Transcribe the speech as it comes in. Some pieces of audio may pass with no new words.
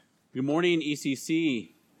Good morning,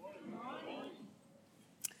 ECC.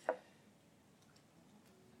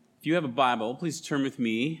 If you have a Bible, please turn with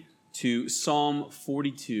me to Psalm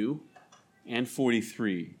 42 and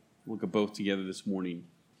 43. We'll look at both together this morning.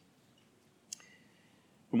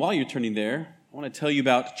 And while you're turning there, I want to tell you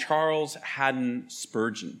about Charles Haddon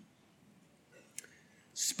Spurgeon.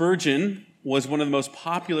 Spurgeon was one of the most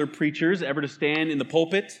popular preachers ever to stand in the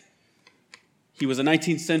pulpit. He was a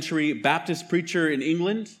 19th century Baptist preacher in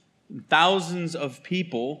England. Thousands of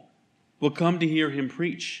people will come to hear him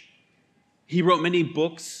preach. He wrote many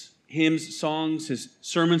books, hymns, songs. His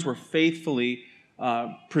sermons were faithfully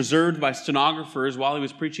preserved by stenographers. While he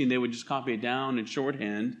was preaching, they would just copy it down in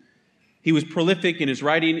shorthand. He was prolific in his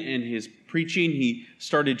writing and his preaching. He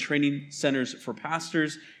started training centers for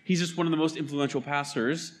pastors. He's just one of the most influential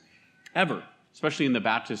pastors ever, especially in the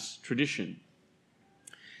Baptist tradition.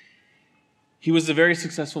 He was a very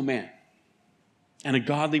successful man and a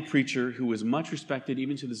godly preacher who was much respected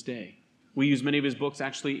even to this day. We use many of his books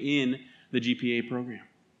actually in the GPA program.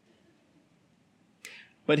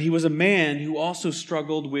 But he was a man who also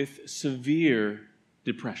struggled with severe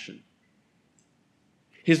depression.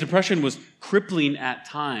 His depression was crippling at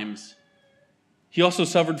times. He also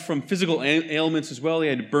suffered from physical ailments as well. He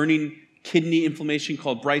had burning kidney inflammation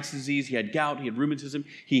called Bright's disease. He had gout. He had rheumatism.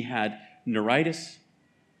 He had neuritis.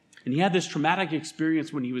 And he had this traumatic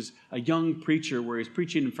experience when he was a young preacher where he was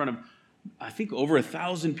preaching in front of, I think, over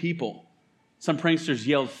 1,000 people. Some pranksters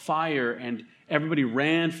yelled fire and everybody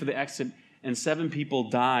ran for the exit, and 7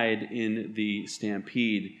 people died in the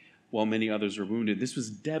stampede while many others were wounded. This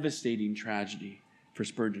was devastating tragedy for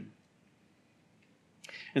Spurgeon.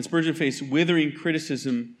 And Spurgeon faced withering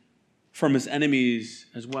criticism from his enemies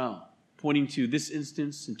as well, pointing to this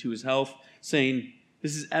instance and to his health, saying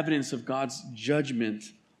this is evidence of God's judgment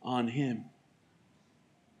on him.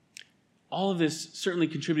 All of this certainly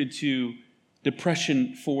contributed to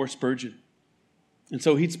depression for Spurgeon. And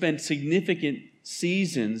so he'd spend significant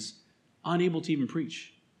seasons unable to even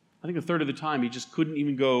preach. I think a third of the time he just couldn't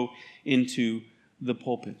even go into the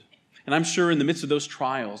pulpit. And I'm sure in the midst of those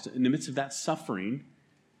trials, in the midst of that suffering,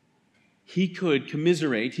 he could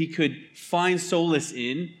commiserate, he could find solace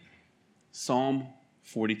in Psalm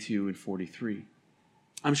 42 and 43.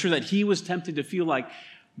 I'm sure that he was tempted to feel like,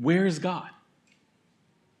 where is God?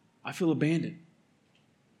 I feel abandoned.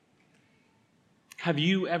 Have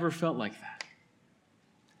you ever felt like that?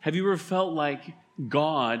 Have you ever felt like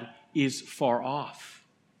God is far off?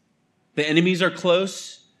 The enemies are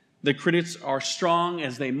close, the critics are strong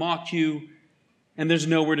as they mock you, and there's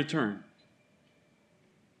nowhere to turn.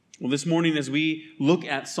 Well, this morning as we look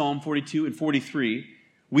at Psalm 42 and 43,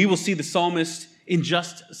 we will see the psalmist in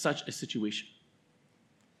just such a situation.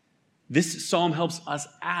 This psalm helps us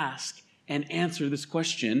ask and answer this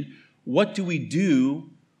question: what do we do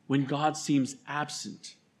when God seems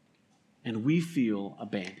absent and we feel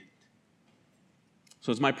abandoned?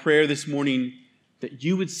 So it's my prayer this morning that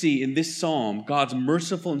you would see in this psalm God's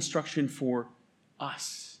merciful instruction for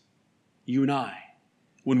us, you and I,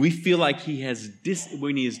 when we feel like He is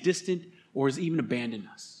distant or has even abandoned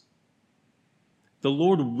us. The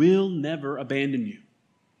Lord will never abandon you.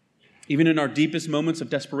 Even in our deepest moments of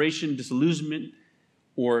desperation, disillusionment,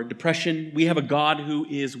 or depression, we have a God who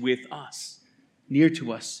is with us, near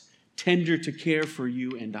to us, tender to care for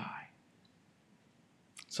you and I.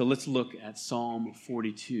 So let's look at Psalm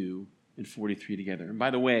 42 and 43 together. And by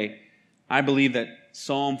the way, I believe that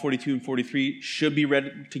Psalm 42 and 43 should be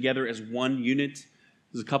read together as one unit.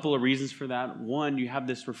 There's a couple of reasons for that. One, you have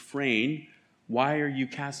this refrain, "Why are you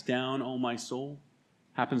cast down, O my soul?"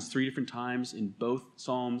 Happens 3 different times in both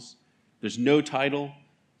Psalms. There's no title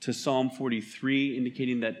to Psalm 43,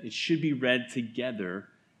 indicating that it should be read together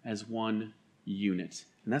as one unit.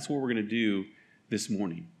 And that's what we're going to do this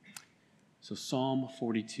morning. So Psalm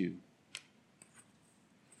 42.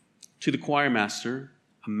 To the choir master,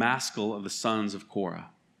 a maskil of the sons of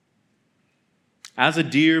Korah. As a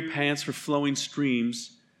deer pants for flowing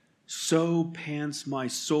streams, so pants my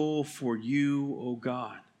soul for you, O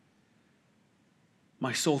God.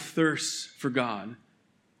 My soul thirsts for God,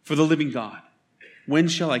 for the living God. When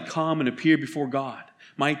shall I come and appear before God?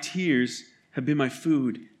 My tears have been my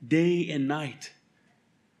food day and night,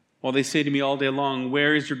 while they say to me all day long,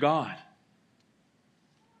 where is your God?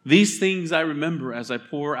 These things I remember as I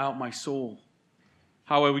pour out my soul,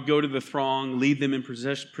 how I would go to the throng, lead them in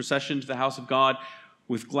procession to the house of God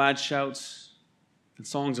with glad shouts and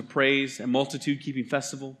songs of praise, a multitude keeping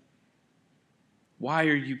festival. Why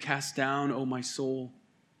are you cast down, O my soul?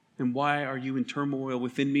 And why are you in turmoil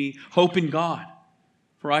within me? Hope in God,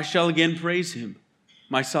 for I shall again praise Him,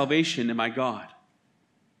 my salvation and my God.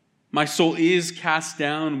 My soul is cast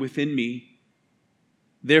down within me.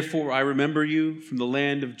 Therefore I remember you from the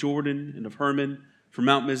land of Jordan and of Hermon, from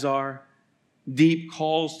Mount Mizar. Deep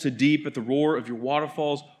calls to deep at the roar of your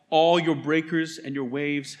waterfalls. All your breakers and your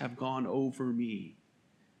waves have gone over me.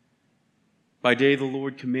 By day the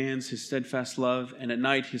Lord commands his steadfast love, and at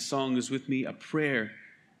night his song is with me, a prayer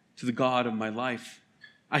to the God of my life.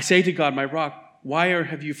 I say to God, my rock, why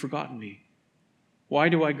have you forgotten me? Why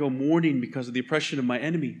do I go mourning because of the oppression of my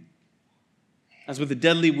enemy? As with a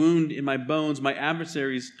deadly wound in my bones, my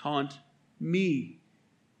adversaries taunt me.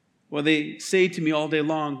 Well, they say to me all day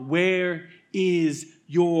long, where is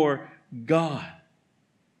your God?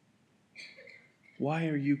 Why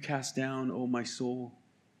are you cast down, O my soul?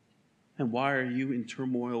 And why are you in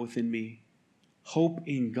turmoil within me? Hope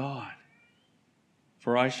in God,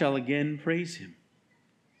 for I shall again praise him,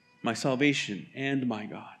 my salvation and my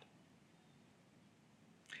God.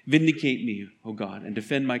 Vindicate me, O God, and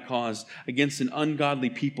defend my cause against an ungodly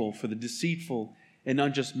people, for the deceitful and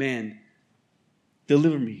unjust man.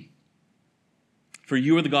 Deliver me, for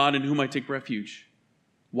you are the God in whom I take refuge.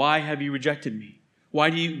 Why have you rejected me? Why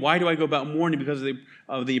do I go about mourning because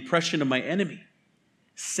of the oppression of my enemy?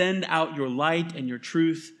 Send out your light and your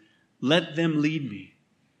truth. Let them lead me.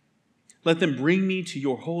 Let them bring me to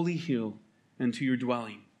your holy hill and to your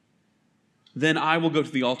dwelling. Then I will go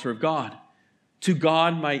to the altar of God, to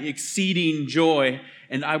God my exceeding joy,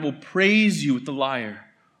 and I will praise you with the lyre.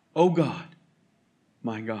 O God,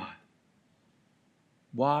 my God,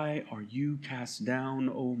 why are you cast down,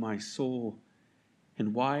 O my soul?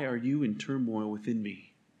 And why are you in turmoil within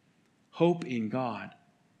me? Hope in God,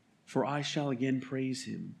 for I shall again praise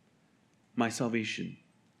him, my salvation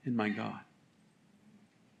and my God.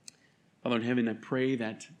 Father in heaven, I pray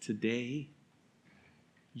that today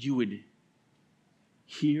you would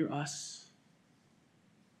hear us.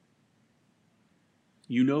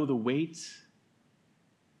 You know the weight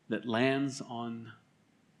that lands on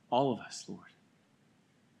all of us, Lord.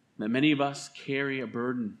 That many of us carry a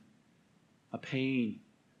burden, a pain,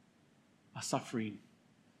 a suffering,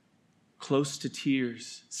 close to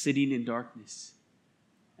tears, sitting in darkness.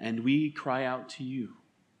 And we cry out to you.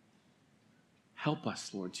 Help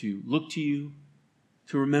us, Lord, to look to you,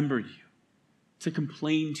 to remember you, to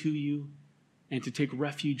complain to you, and to take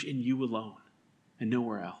refuge in you alone and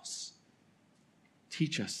nowhere else.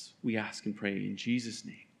 Teach us, we ask and pray in Jesus'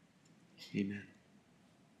 name. Amen.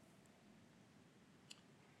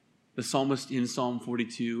 The psalmist in Psalm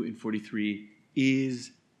 42 and 43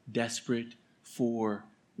 is desperate for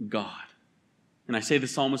God. And I say the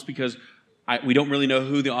psalmist because we don't really know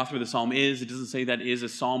who the author of the psalm is. It doesn't say that is a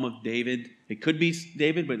psalm of David. It could be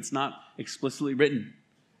David, but it's not explicitly written.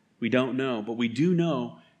 We don't know, but we do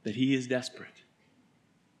know that he is desperate.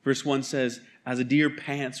 Verse 1 says, as a deer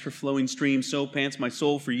pants for flowing streams, so pants my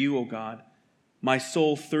soul for you, O God. My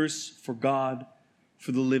soul thirsts for God,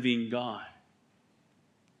 for the living God.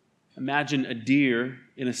 Imagine a deer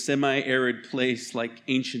in a semi-arid place like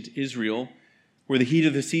ancient Israel, where the heat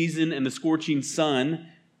of the season and the scorching sun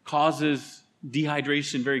causes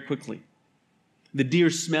dehydration very quickly. The deer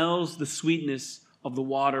smells the sweetness of the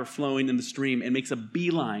water flowing in the stream and makes a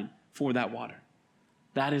beeline for that water.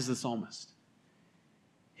 That is the psalmist.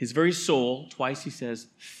 His very soul, twice he says,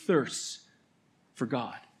 thirsts for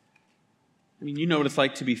God. I mean, you know what it's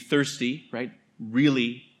like to be thirsty, right?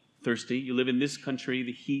 Really thirsty. You live in this country,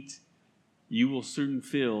 the heat, you will soon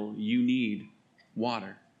feel you need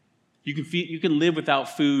water. You can live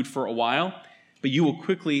without food for a while, but you will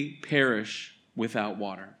quickly perish without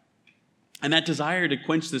water. And that desire to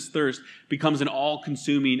quench this thirst becomes an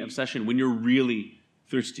all-consuming obsession when you're really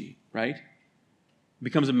thirsty, right? It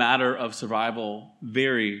becomes a matter of survival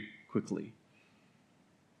very quickly.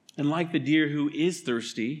 And like the deer who is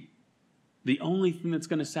thirsty, the only thing that's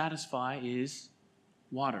going to satisfy is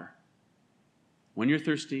water. When you're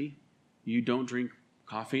thirsty, you don't drink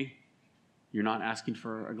coffee. You're not asking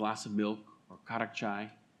for a glass of milk or karak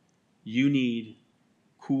chai. You need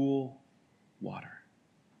cool water.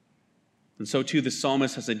 And so too, the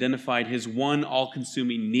psalmist has identified his one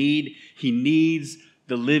all-consuming need. He needs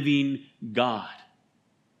the living God.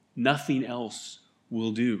 Nothing else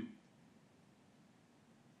will do.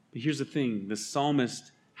 But here's the thing. The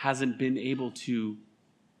psalmist hasn't been able to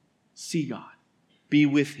see God, be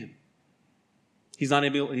with him. He's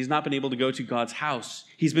not been able to go to God's house.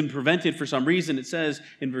 He's been prevented for some reason. It says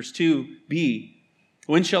in verse 2b,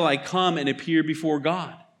 when shall I come and appear before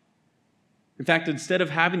God? In fact, instead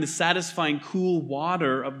of having the satisfying cool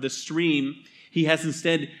water of the stream, he has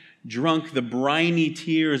instead drunk the briny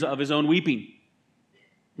tears of his own weeping.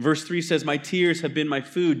 Verse 3 says, my tears have been my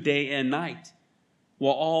food day and night,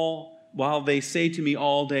 while all while they say to me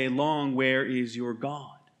all day long, where is your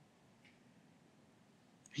God?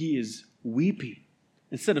 He is weeping.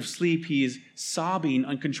 Instead of sleep, he is sobbing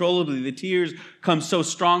uncontrollably. The tears come so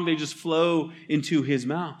strong they just flow into his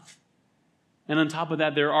mouth. And on top of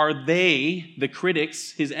that, there are they, the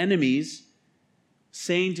critics, his enemies,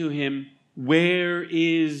 saying to him, where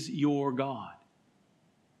is your God?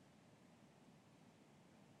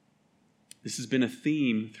 This has been a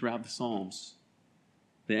theme throughout the Psalms.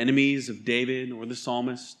 The enemies of David or the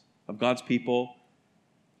psalmist, of God's people,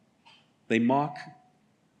 they mock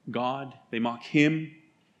God, they mock him,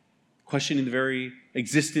 questioning the very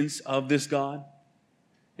existence of this God.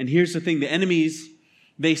 And here's the thing, the enemies,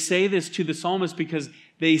 they say this to the psalmist because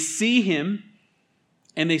they see him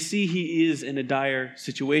and they see he is in a dire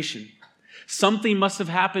situation. Something must have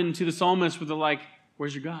happened to the psalmist where they're like,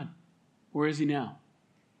 where's your God? Where is he now?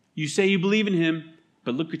 You say you believe in him,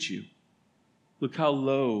 but look at you. Look how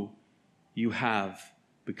low you have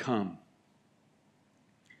become.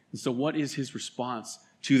 And so what is his response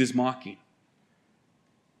to this mocking?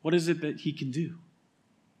 What is it that he can do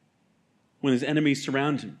when his enemies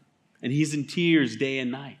surround him and he's in tears day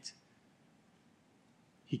and night?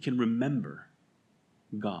 He can remember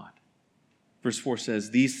God. Verse 4 says,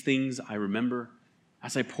 these things I remember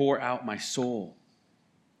as I pour out my soul,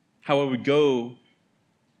 how I would go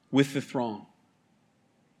with the throng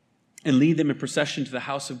and lead them in procession to the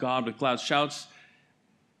house of God with loud shouts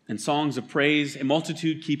and songs of praise, a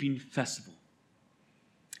multitude keeping festival.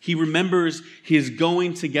 He remembers his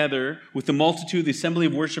going together with the multitude, the assembly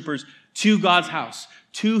of worshipers, to God's house,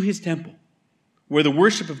 to his temple, where the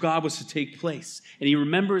worship of God was to take place. And he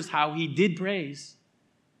remembers how he did praise.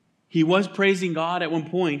 He was praising God at one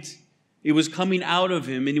point. It was coming out of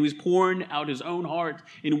him, and he was pouring out his own heart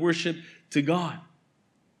in worship to God.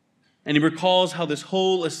 And he recalls how this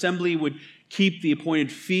whole assembly would keep the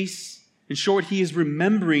appointed feasts. In short, he is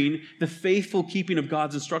remembering the faithful keeping of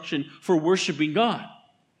God's instruction for worshiping God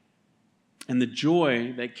and the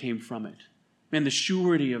joy that came from it. Man, the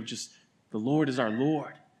surety of just the Lord is our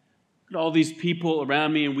Lord. Look at all these people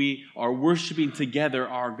around me, and we are worshiping together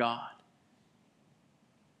our God.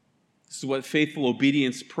 This is what faithful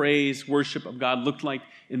obedience, praise, worship of God looked like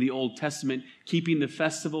in the Old Testament, keeping the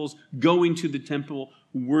festivals, going to the temple,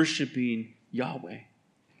 worshiping Yahweh.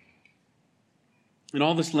 And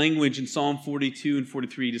all this language in Psalm 42 and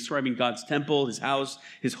 43, describing God's temple, his house,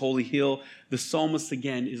 his holy hill, the psalmist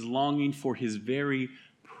again is longing for his very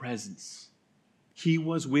presence. He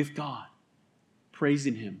was with God,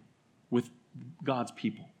 praising him with God's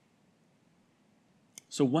people.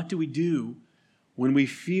 So what do we do when we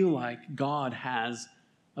feel like God has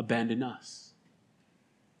abandoned us?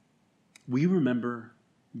 We remember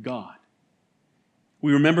God.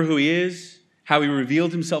 We remember who he is, how he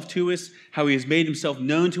revealed himself to us, how he has made himself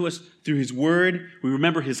known to us through his word. We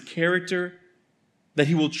remember his character, that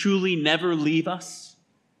he will truly never leave us.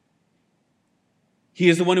 He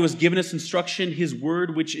is the one who has given us instruction, his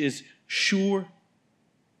word, which is sure.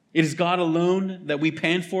 It is God alone that we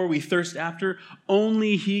pant for, we thirst after.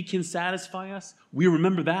 Only he can satisfy us. We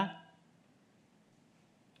remember that.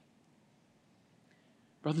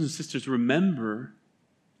 Brothers and sisters, remember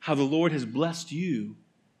how the Lord has blessed you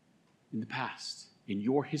in the past, in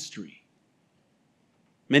your history.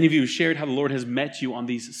 Many of you have shared how the Lord has met you on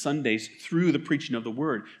these Sundays through the preaching of the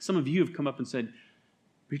word. Some of you have come up and said,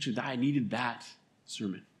 preacher, I needed that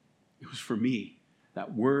sermon. It was for me.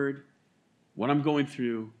 That word, what I'm going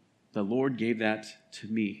through, the Lord gave that to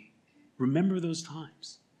me. Remember those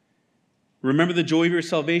times. Remember the joy of your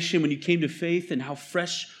salvation when you came to faith, and how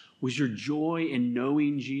fresh was your joy in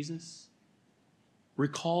knowing Jesus?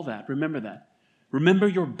 Recall that. Remember that. Remember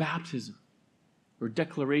your baptism or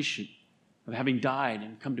declaration of having died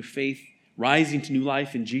and come to faith, rising to new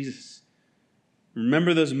life in Jesus.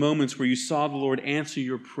 Remember those moments where you saw the Lord answer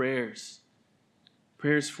your prayers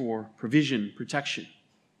for provision, protection.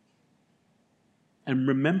 And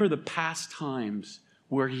remember the past times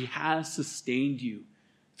where he has sustained you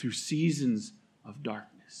through seasons of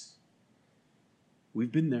darkness.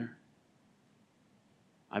 We've been there.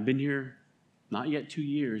 I've been here not yet 2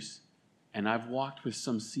 years, and I've walked with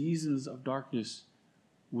some seasons of darkness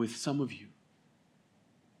with some of you.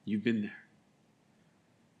 You've been there.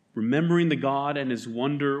 Remembering the God and his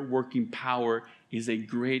wonder-working power is a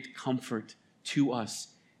great comfort to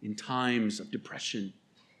us in times of depression,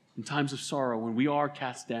 in times of sorrow, when we are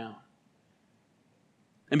cast down.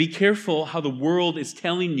 And be careful how the world is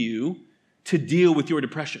telling you to deal with your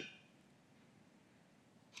depression.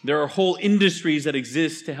 There are whole industries that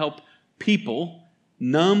exist to help people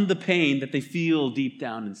numb the pain that they feel deep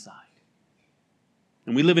down inside.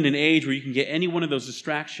 And we live in an age where you can get any one of those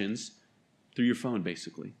distractions through your phone,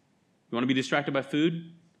 basically. You want to be distracted by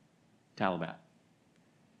food? Talabat.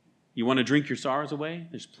 You want to drink your sorrows away?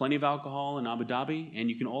 There's plenty of alcohol in Abu Dhabi, and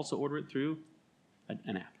you can also order it through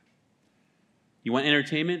an app. You want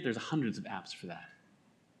entertainment? There's hundreds of apps for that.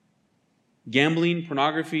 Gambling,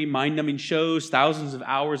 pornography, mind-numbing shows, thousands of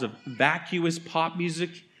hours of vacuous pop music.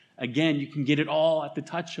 Again, you can get it all at the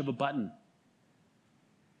touch of a button.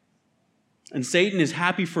 And Satan is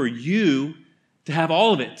happy for you to have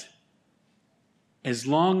all of it, as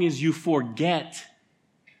long as you forget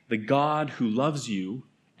the God who loves you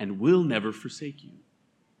and will never forsake you.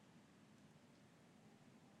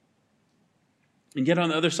 And yet on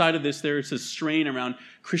the other side of this, there is a strain around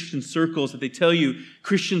Christian circles that they tell you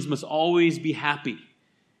Christians must always be happy.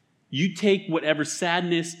 You take whatever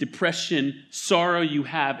sadness, depression, sorrow you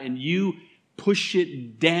have, and you push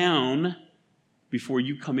it down before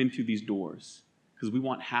you come in through these doors. Because we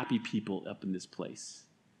want happy people up in this place.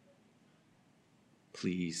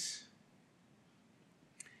 Please.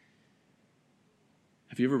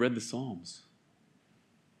 Have you ever read the Psalms?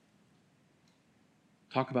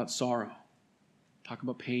 Talk about sorrow. Talk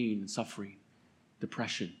about pain and suffering,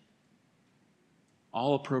 depression.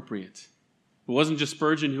 All appropriate. It wasn't just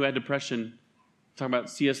Spurgeon who had depression. Talk about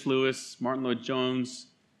C.S. Lewis, Martin Lloyd-Jones,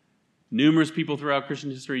 numerous people throughout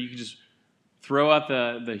Christian history. You could just throw out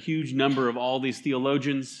the huge number of all these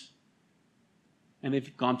theologians, and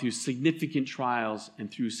they've gone through significant trials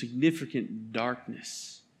and through significant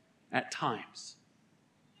darkness at times.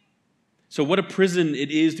 So what a prison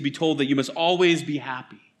it is to be told that you must always be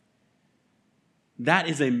happy. That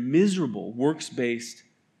is a miserable, works-based,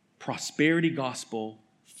 prosperity gospel,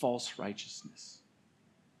 false righteousness.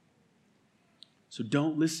 So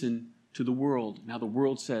don't listen to the world. Now the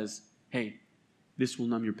world says, hey, this will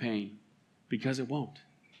numb your pain, because it won't.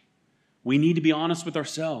 We need to be honest with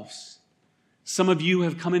ourselves. Some of you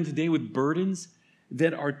have come in today with burdens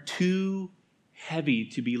that are too heavy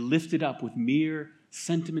to be lifted up with mere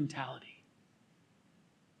sentimentality.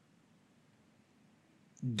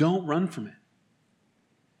 Don't run from it.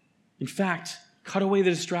 In fact, cut away the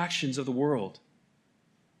distractions of the world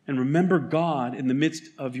and remember God in the midst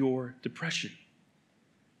of your depression.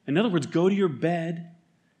 In other words, go to your bed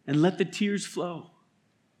and let the tears flow.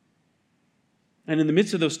 And in the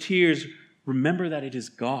midst of those tears, remember that it is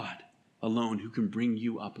God alone who can bring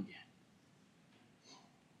you up again.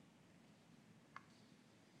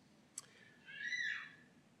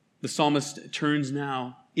 The psalmist turns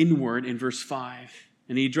now inward in verse 5.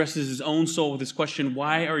 And he addresses his own soul with this question,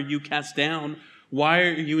 why are you cast down? Why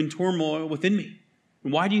are you in turmoil within me?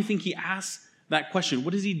 And why do you think he asks that question?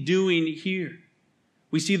 What is he doing here?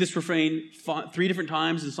 We see this refrain 3 different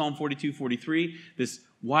times in Psalm 42, 43. This,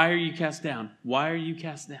 why are you cast down? Why are you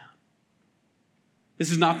cast down?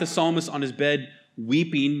 This is not the psalmist on his bed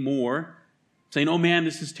weeping more, saying, oh man,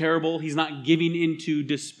 this is terrible. He's not giving into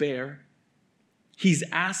despair. He's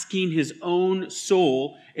asking his own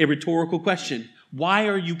soul a rhetorical question. Why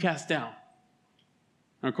are you cast down?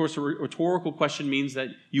 And of course, a rhetorical question means that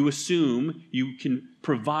you assume you can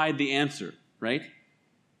provide the answer, right?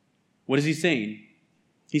 What is he saying?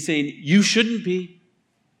 He's saying, you shouldn't be.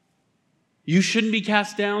 You shouldn't be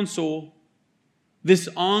cast down, soul. This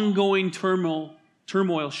ongoing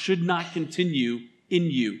turmoil should not continue in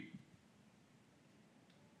you.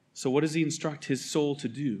 So what does he instruct his soul to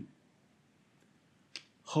do?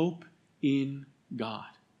 Hope in God.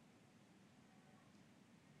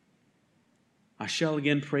 I shall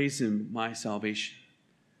again praise him, my salvation.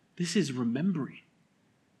 This is remembering.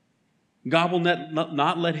 God will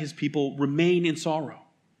not let his people remain in sorrow.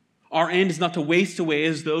 Our end is not to waste away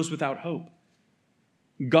as those without hope.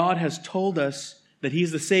 God has told us that he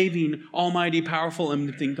is the saving, almighty, powerful,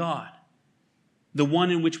 omnipotent God, the one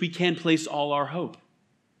in which we can place all our hope.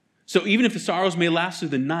 So even if the sorrows may last through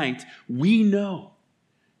the night, we know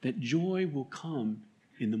that joy will come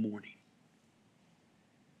in the morning.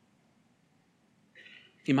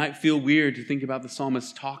 It might feel weird to think about the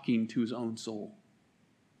psalmist talking to his own soul.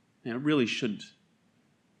 And it really shouldn't.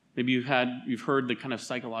 Maybe you've heard the kind of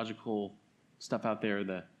psychological stuff out there,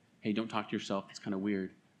 the, hey, don't talk to yourself, it's kind of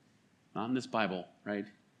weird. Not in this Bible, right?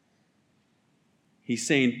 He's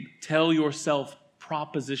saying, tell yourself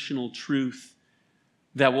propositional truth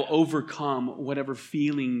that will overcome whatever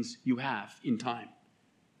feelings you have in time.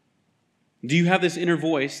 Do you have this inner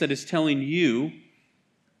voice that is telling you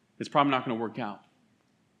it's probably not going to work out?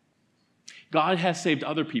 God has saved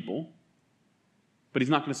other people, but he's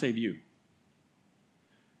not going to save you.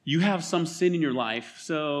 You have some sin in your life,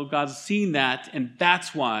 so God's seen that, and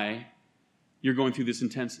that's why you're going through this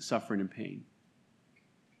intense suffering and pain.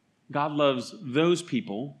 God loves those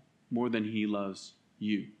people more than he loves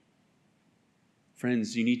you.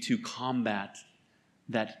 Friends, you need to combat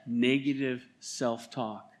that negative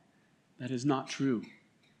self-talk that is not true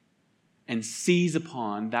and seize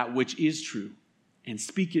upon that which is true and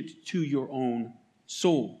speak it to your own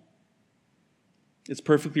soul. It's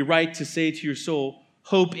perfectly right to say to your soul,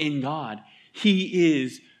 hope in God. He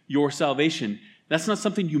is your salvation. That's not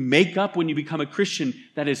something you make up when you become a Christian.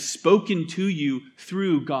 That is spoken to you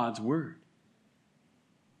through God's word.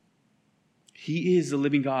 He is the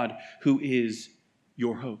living God who is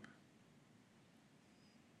your hope.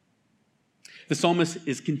 The psalmist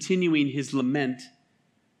is continuing his lament.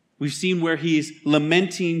 We've seen where he's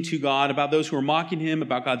lamenting to God about those who are mocking him,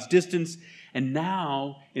 about God's distance. And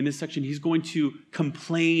now, in this section, he's going to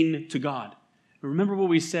complain to God. Remember what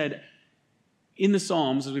we said in the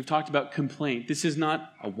Psalms, as we've talked about complaint. This is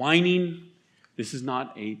not a whining. This is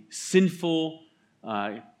not a sinful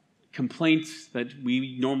complaint that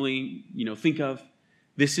we normally, think of.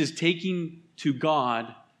 This is taking to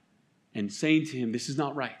God and saying to him, this is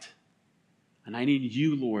not right. And I need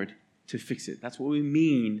you, Lord, to fix it. That's what we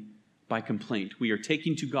mean by complaint. We are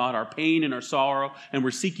taking to God our pain and our sorrow, and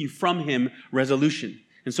we're seeking from him resolution.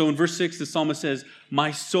 And so in verse 6, the psalmist says,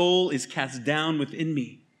 my soul is cast down within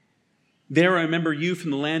me. There I remember you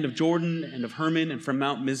from the land of Jordan and of Hermon and from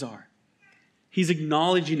Mount Mizar. He's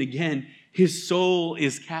acknowledging again, his soul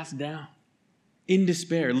is cast down in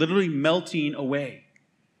despair, literally melting away.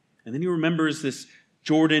 And then he remembers this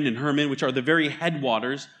Jordan and Hermon, which are the very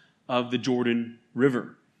headwaters of the Jordan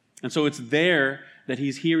River. And so it's there that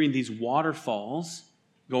he's hearing these waterfalls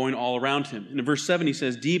going all around him. And in verse 7, he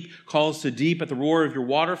says, deep calls to deep at the roar of your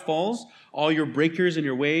waterfalls. All your breakers and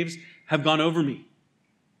your waves have gone over me.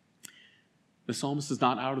 The psalmist is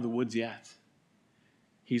not out of the woods yet.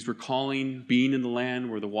 He's recalling being in the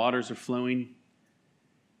land where the waters are flowing,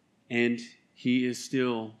 and he is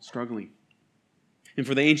still struggling. And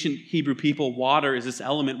for the ancient Hebrew people, water is this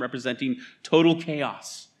element representing total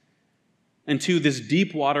chaos. And two, this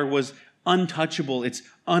deep water was untouchable. It's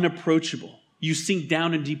unapproachable. You sink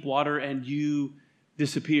down in deep water and you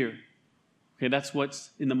disappear. Okay, that's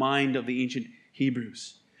what's in the mind of the ancient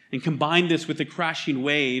Hebrews. And combine this with the crashing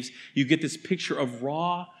waves, you get this picture of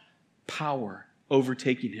raw power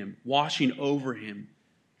overtaking him, washing over him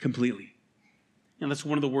completely. And that's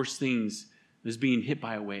one of the worst things, is being hit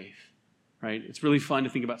by a wave, right? It's really fun to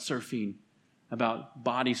think about surfing, about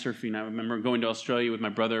body surfing. I remember going to Australia with my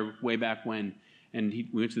brother way back when, and we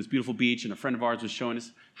went to this beautiful beach, and a friend of ours was showing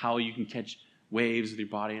us how you can catch waves with your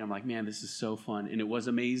body. And I'm like, man, this is so fun. And it was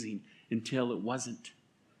amazing until it wasn't.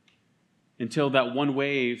 Until that one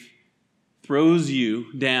wave throws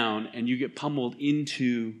you down and you get pummeled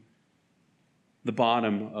into the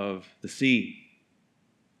bottom of the sea.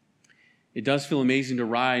 It does feel amazing to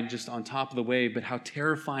ride just on top of the wave, but how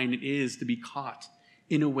terrifying it is to be caught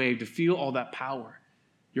in a wave, to feel all that power.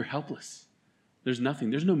 You're helpless. There's nothing.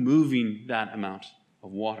 There's no moving that amount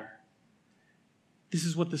of water. This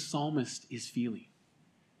is what the psalmist is feeling.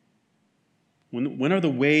 When are the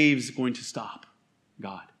waves going to stop,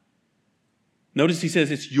 God? Notice he says,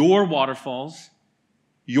 it's your waterfalls,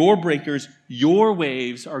 your breakers, your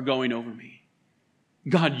waves are going over me.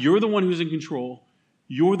 God, you're the one who's in control.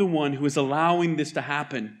 You're the one who is allowing this to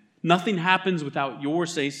happen. Nothing happens without your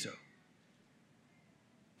say-so.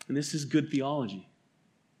 And this is good theology.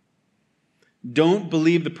 Don't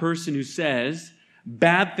believe the person who says,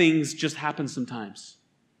 bad things just happen sometimes.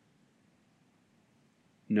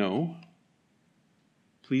 No.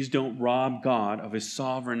 Please don't rob God of his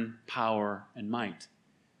sovereign power and might.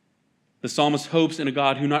 The psalmist hopes in a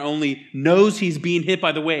God who not only knows he's being hit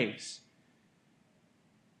by the waves,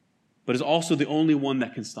 but is also the only one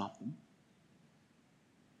that can stop them.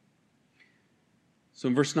 So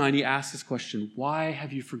in verse 9, he asks this question, why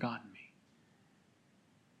have you forgotten me?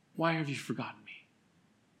 Why have you forgotten me?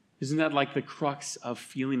 Isn't that like the crux of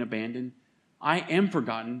feeling abandoned? I am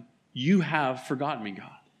forgotten. You have forgotten me, God.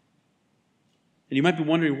 And you might be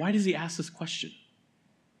wondering, why does he ask this question?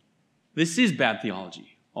 This is bad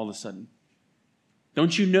theology, all of a sudden.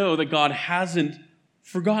 Don't you know that God hasn't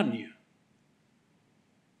forgotten you?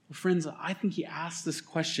 Well, friends, I think he asks this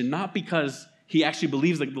question not because he actually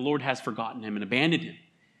believes that the Lord has forgotten him and abandoned him.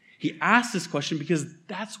 He asks this question because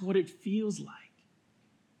that's what it feels like.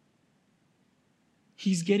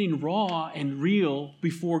 He's getting raw and real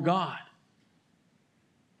before God.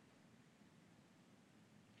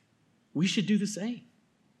 We should do the same.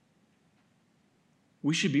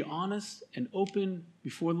 We should be honest and open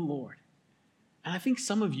before the Lord. And I think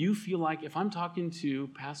some of you feel like if I'm talking to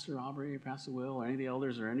Pastor Aubrey or Pastor Will or any of the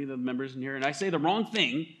elders or any of the members in here and I say the wrong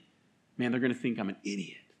thing, man, they're going to think I'm an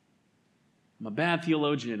idiot. I'm a bad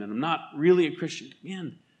theologian and I'm not really a Christian.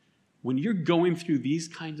 Man, when you're going through these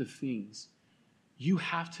kinds of things, you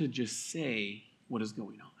have to just say what is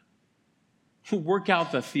going on. We'll work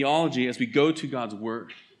out the theology as we go to God's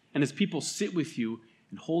word. And as people sit with you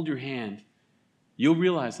and hold your hand, you'll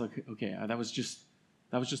realize, like, okay, that was just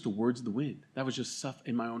the words of the wind. That was just stuff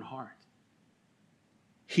in my own heart.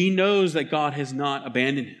 He knows that God has not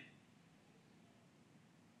abandoned him.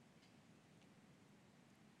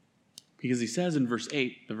 Because he says in verse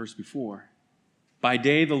 8, the verse before, by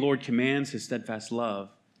day the Lord commands his steadfast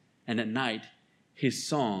love, and at night his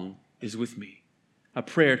song is with me, a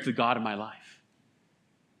prayer to the God of my life.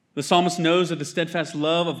 The psalmist knows that the steadfast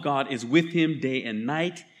love of God is with him day and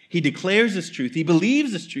night. He declares this truth. He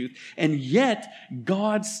believes this truth. And yet,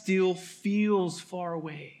 God still feels far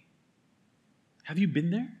away. Have you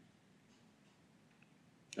been there?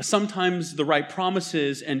 Sometimes the right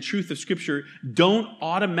promises and truth of Scripture don't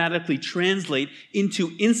automatically translate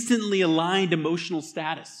into instantly aligned emotional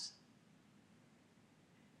status.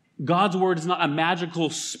 God's word is not a magical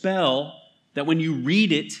spell that when you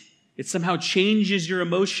read it, it somehow changes your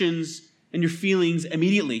emotions and your feelings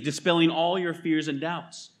immediately, dispelling all your fears and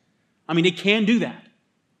doubts. I mean, it can do that.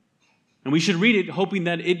 And we should read it hoping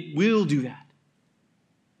that it will do that.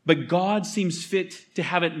 But God seems fit to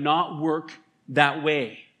have it not work that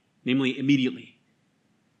way, namely immediately.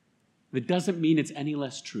 That doesn't mean it's any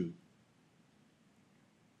less true.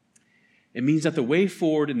 It means that the way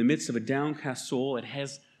forward in the midst of a downcast soul, it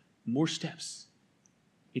has more steps.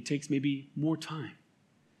 It takes maybe more time.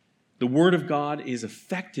 The Word of God is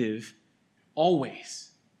effective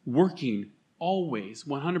always, working always.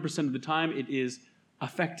 100% of the time it is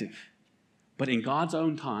effective, but in God's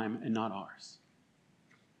own time and not ours.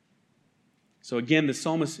 So again, the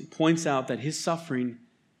psalmist points out that his suffering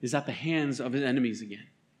is at the hands of his enemies again.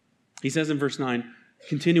 He says in verse 9,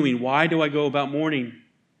 continuing, why do I go about mourning?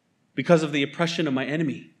 Because of the oppression of my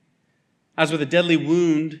enemy. As with a deadly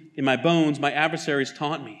wound in my bones, my adversaries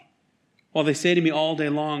taunt me. While they say to me all day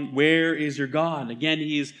long, where is your God? Again,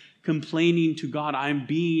 he is complaining to God, I'm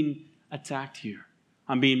being attacked here.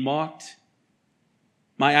 I'm being mocked.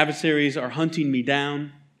 My adversaries are hunting me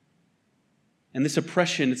down. And this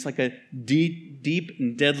oppression, it's like a deep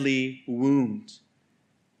and deadly wound.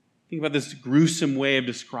 Think about this gruesome way of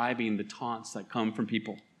describing the taunts that come from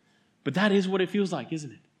people. But that is what it feels like,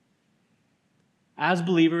 isn't it? As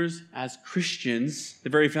believers, as Christians, the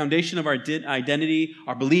very foundation of our identity,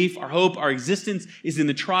 our belief, our hope, our existence is in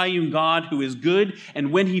the triune God who is good.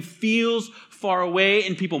 And when he feels far away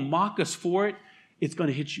and people mock us for it, it's going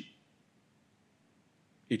to hit you.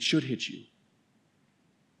 It should hit you.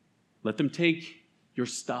 Let them take your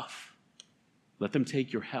stuff. Let them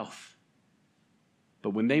take your health.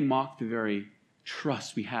 But when they mock the very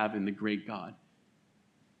trust we have in the great God,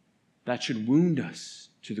 that should wound us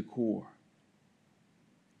to the core.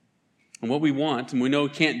 And what we want, and we know we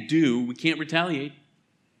can't retaliate.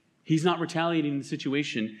 He's not retaliating in the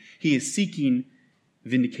situation. He is seeking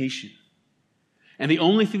vindication. And the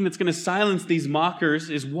only thing that's going to silence these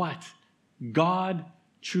mockers is what? God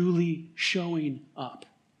truly showing up.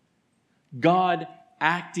 God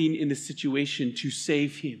acting in the situation to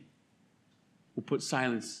save him will put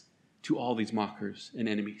silence to all these mockers and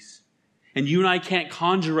enemies. And you and I can't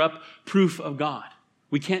conjure up proof of God.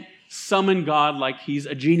 We can't summon God like he's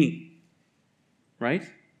a genie. Right?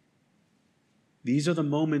 These are the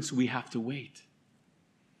moments we have to wait.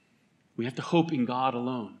 We have to hope in God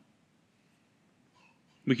alone.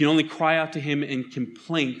 We can only cry out to him in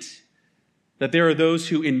complaint that there are those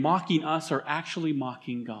who, in mocking us, are actually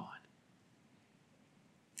mocking God.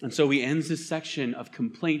 And so he ends this section of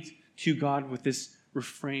complaint to God with this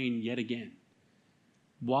refrain yet again.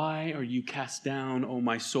 Why are you cast down, O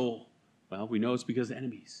my soul? Well, we know it's because of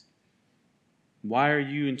enemies. Why are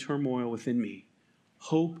you in turmoil within me?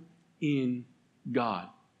 Hope in God.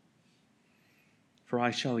 For I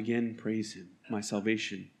shall again praise him, my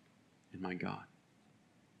salvation and my God.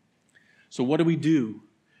 So what do we do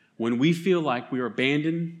when we feel like we are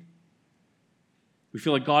abandoned? We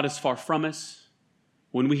feel like God is far from us.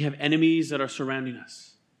 When we have enemies that are surrounding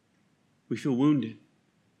us. We feel wounded.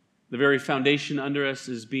 The very foundation under us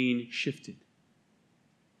is being shifted.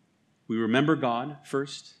 We remember God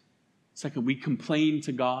first. Second, we complain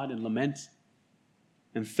to God and lament.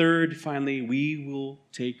 And third, finally, we will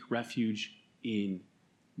take refuge in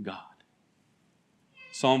God.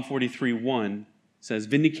 Psalm 43:1 says,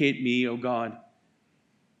 vindicate me, O God,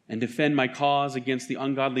 and defend my cause against the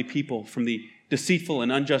ungodly people. From the deceitful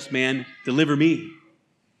and unjust man, deliver me.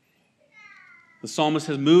 The psalmist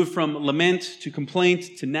has moved from lament to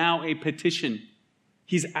complaint to now a petition.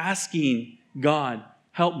 He's asking God,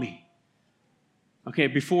 help me. Okay,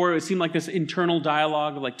 before it seemed like this internal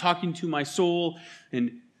dialogue of like talking to my soul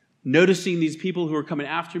and noticing these people who are coming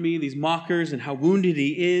after me, these mockers, and how wounded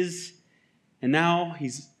he is. And now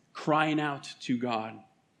he's crying out to God,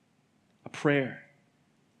 a prayer.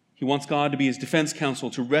 He wants God to be his defense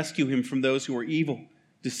counsel, to rescue him from those who are evil,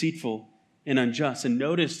 deceitful, and unjust. And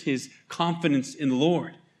notice his confidence in the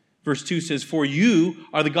Lord. Verse 2 says, "For you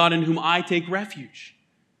are the God in whom I take refuge.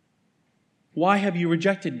 Why have you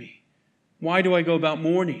rejected me? Why do I go about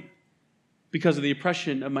mourning? Because of the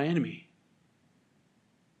oppression of my enemy."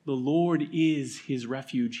 The Lord is his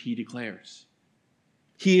refuge, he declares.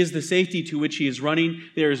 He is the safety to which he is running.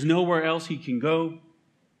 There is nowhere else he can go,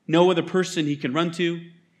 no other person he can run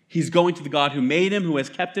to. He's going to the God who made him, who has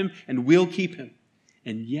kept him, and will keep him.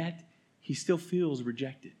 And yet, he still feels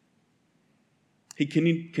rejected. He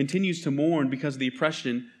continues to mourn because of the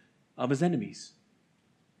oppression of his enemies.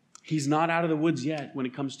 He's not out of the woods yet when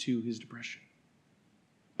it comes to his depression.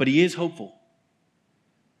 But he is hopeful.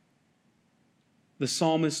 The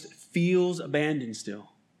psalmist feels abandoned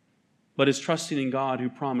still, but is trusting in God who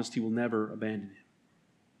promised he will never abandon him.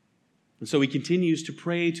 And so he continues to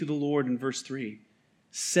pray to the Lord in verse 3.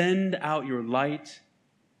 "Send out your light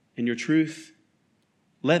and your truth.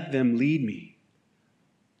 Let them lead me.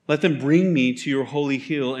 Let them bring me to your holy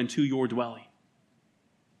hill and to your dwelling."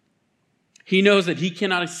 He knows that he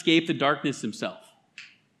cannot escape the darkness himself.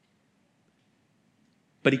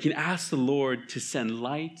 But he can ask the Lord to send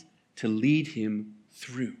light to lead him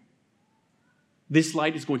through. This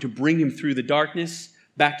light is going to bring him through the darkness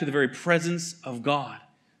back to the very presence of God,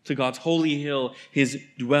 to God's holy hill, his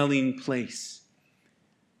dwelling place.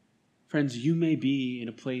 Friends, you may be in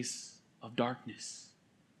a place of darkness,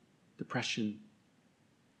 depression,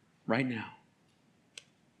 right now,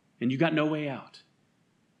 and you got no way out.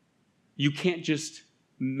 You can't just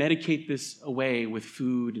medicate this away with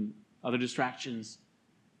food and other distractions.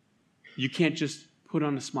 You can't just put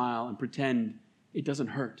on a smile and pretend it doesn't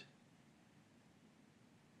hurt.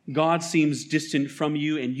 God seems distant from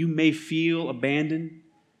you, and you may feel abandoned,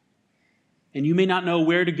 and you may not know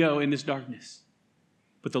where to go in this darkness,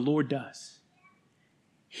 but the Lord does.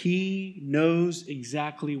 He knows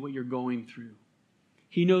exactly what you're going through.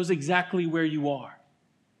 He knows exactly where you are.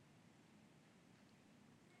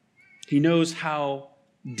 He knows how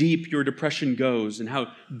deep your depression goes and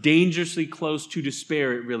how dangerously close to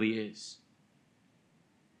despair it really is.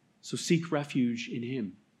 So seek refuge in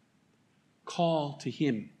him. Call to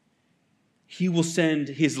him. He will send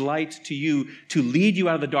his light to you to lead you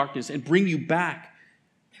out of the darkness and bring you back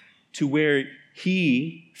to where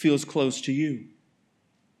he feels close to you.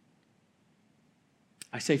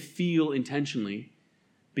 I say feel intentionally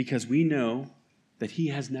because we know that he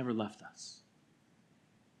has never left us.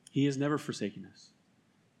 He has never forsaken us.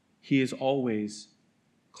 He is always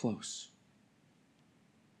close.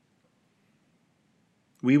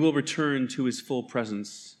 We will return to his full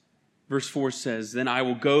presence. Verse 4 says, "Then I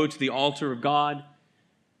will go to the altar of God,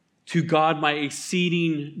 to God my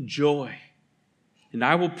exceeding joy, and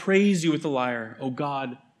I will praise you with the lyre, O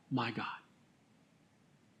God, my God."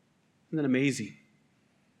 Isn't that amazing?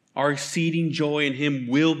 Our exceeding joy in him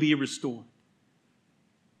will be restored.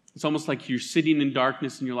 It's almost like you're sitting in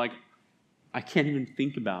darkness and you're like, I can't even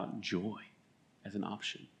think about joy as an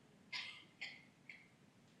option.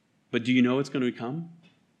 But do you know it's going to come?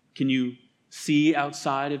 Can you see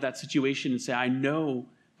outside of that situation and say, I know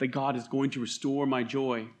that God is going to restore my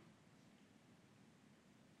joy?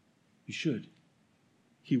 You should.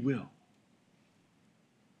 He will.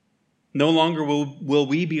 No longer will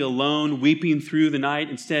we be alone weeping through the night.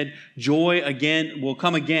 Instead, joy again will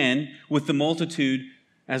come again with the multitude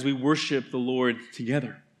as we worship the Lord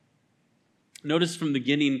together. Notice from the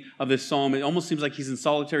beginning of this psalm, it almost seems like he's in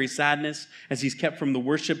solitary sadness as he's kept from the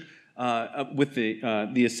worship with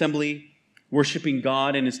the assembly, worshiping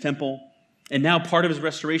God in his temple. And now part of his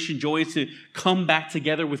restoration joy is to come back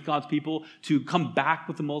together with God's people, to come back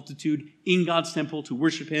with the multitude in God's temple to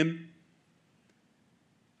worship him.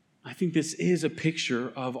 I think this is a picture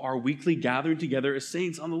of our weekly gathering together as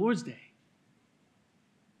saints on the Lord's Day.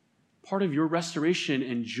 Part of your restoration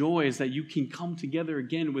and joy is that you can come together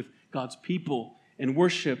again with God's people and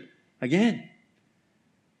worship again.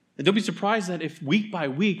 And don't be surprised that if week by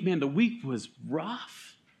week, man, the week was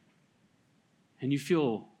rough, and you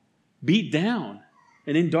feel beat down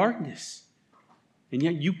and in darkness, and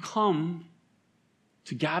yet you come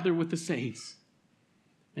to gather with the saints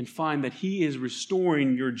and find that he is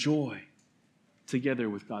restoring your joy together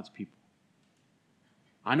with God's people.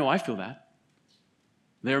 I know I feel that.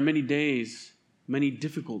 There are many days, many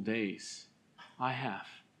difficult days I have.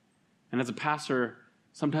 And as a pastor,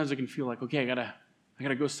 sometimes I can feel like, okay, I I got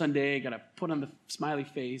to go Sunday. I got to put on the smiley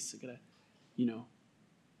face. I got to,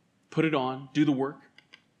 put it on, do the work.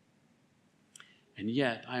 And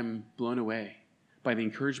yet, I'm blown away by the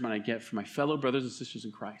encouragement I get from my fellow brothers and sisters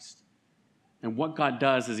in Christ. And what God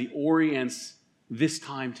does is he orients this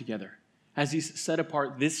time together, as he's set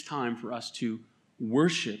apart this time for us to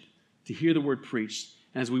worship, to hear the word preached,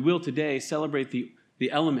 and as we will today, celebrate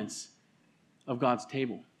the elements of God's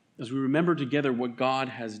table, as we remember together what God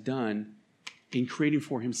has done in creating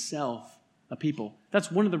for himself a people. That's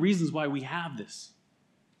one of the reasons why we have this.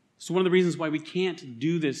 It's one of the reasons why we can't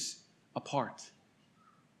do this apart,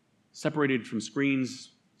 separated from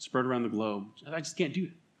screens spread around the globe. I just can't do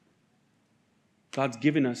it. God's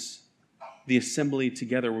given us the assembly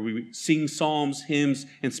together where we sing psalms, hymns,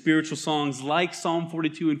 and spiritual songs like Psalm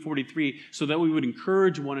 42 and 43 so that we would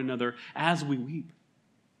encourage one another as we weep.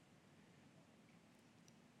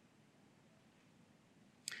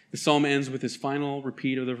 The psalm ends with this final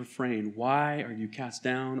repeat of the refrain, "Why are you cast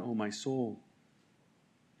down, O my soul?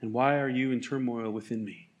 And why are you in turmoil within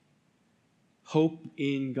me? Hope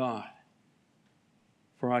in God,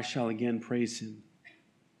 for I shall again praise him,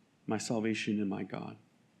 my salvation and my God."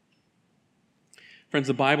 Friends,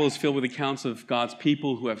 the Bible is filled with accounts of God's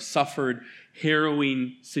people who have suffered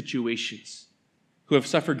harrowing situations, who have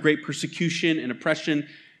suffered great persecution and oppression.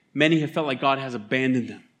 Many have felt like God has abandoned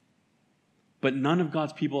them. But none of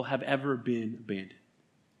God's people have ever been abandoned.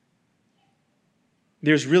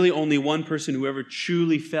 There's really only one person who ever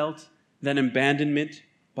truly felt that abandonment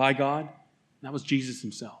by God, and that was Jesus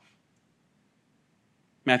himself.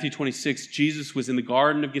 Matthew 26, Jesus was in the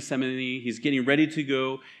Garden of Gethsemane. He's getting ready to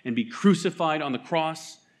go and be crucified on the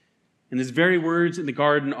cross. And his very words in the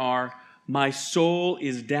garden are, "My soul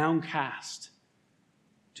is downcast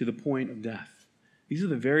to the point of death." These are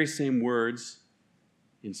the very same words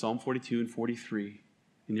in Psalm 42 and 43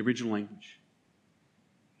 in the original language.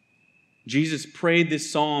 Jesus prayed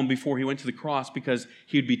this psalm before he went to the cross because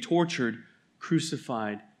he would be tortured,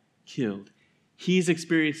 crucified, killed. He's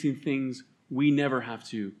experiencing things we never have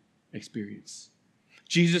to experience.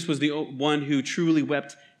 Jesus was the one who truly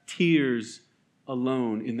wept tears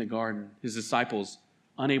alone in the garden, his disciples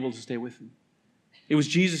unable to stay with him. It was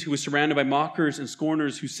Jesus who was surrounded by mockers and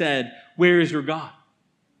scorners who said, "Where is your God?"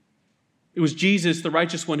 It was Jesus, the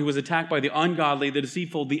righteous one, who was attacked by the ungodly, the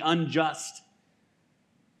deceitful, the unjust.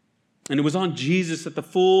 And it was on Jesus that the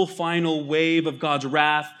full final wave of God's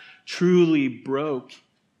wrath truly broke.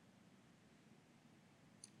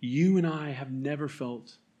 You and I have never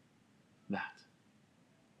felt that.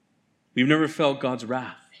 We've never felt God's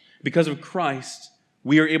wrath. Because of Christ,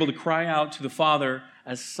 we are able to cry out to the Father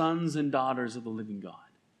as sons and daughters of the living God.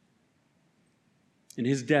 And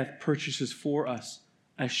his death purchases for us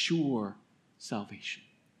a sure salvation.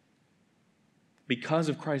 Because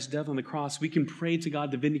of Christ's death on the cross, we can pray to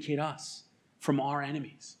God to vindicate us from our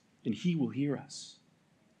enemies, and he will hear us.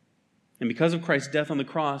 And because of Christ's death on the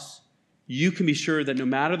cross, you can be sure that no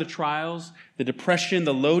matter the trials, the depression,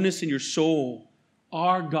 the lowness in your soul,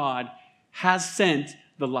 our God has sent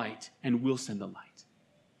the light and will send the light.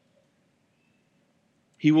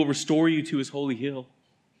 He will restore you to his holy hill,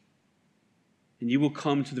 and you will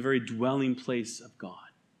come to the very dwelling place of God.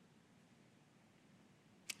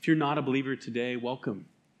 If you're not a believer today, welcome.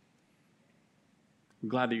 I'm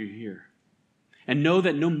glad that you're here. And know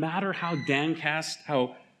that no matter how downcast,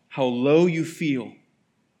 how low you feel,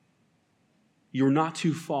 you're not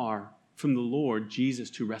too far from the Lord Jesus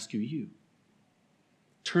to rescue you.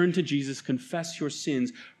 Turn to Jesus, confess your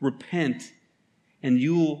sins, repent, and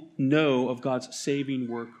you'll know of God's saving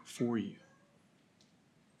work for you.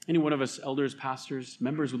 Any one of us, elders, pastors,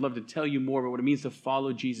 members, would love to tell you more about what it means to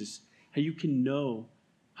follow Jesus, how you can know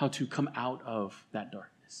how to come out of that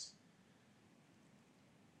darkness.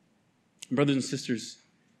 Brothers and sisters,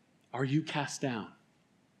 are you cast down?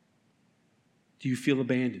 Do you feel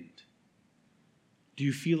abandoned? Do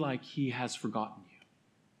you feel like he has forgotten you?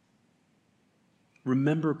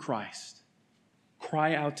 Remember Christ.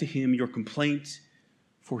 Cry out to him your complaint,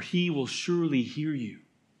 for he will surely hear you.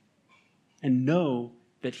 And know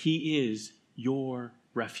that he is your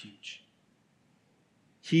refuge.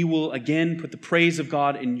 He will again put the praise of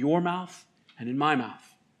God in your mouth and in my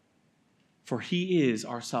mouth, for he is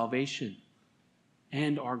our salvation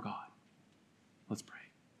and our God. Let's pray.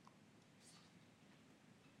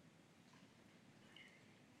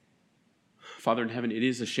 Father in heaven, it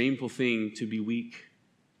is a shameful thing to be weak.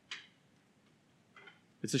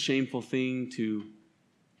 It's a shameful thing to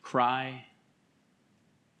cry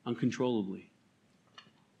uncontrollably.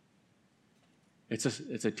 It's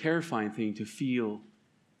a terrifying thing to feel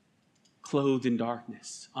clothed in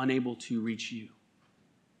darkness, unable to reach you.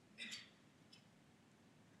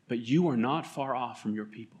 but you are not far off from your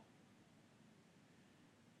people.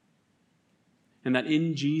 And that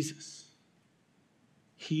in Jesus,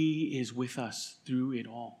 he is with us through it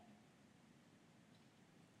all.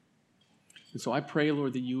 And so I pray,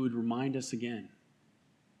 Lord, that you would remind us again.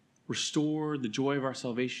 Restore the joy of our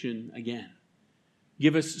salvation again.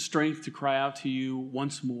 Give us strength to cry out to you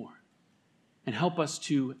once more. And help us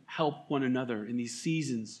to help one another in these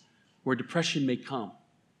seasons where depression may come.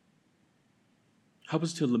 Help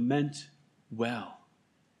us to lament well.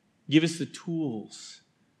 Give us the tools,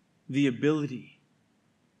 the ability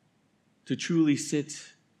to truly sit,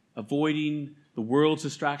 avoiding the world's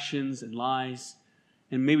distractions and lies.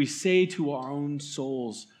 And may we say to our own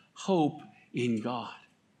souls, hope in God.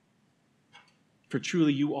 For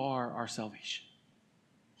truly you are our salvation.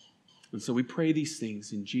 And so we pray these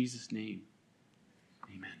things in Jesus' name.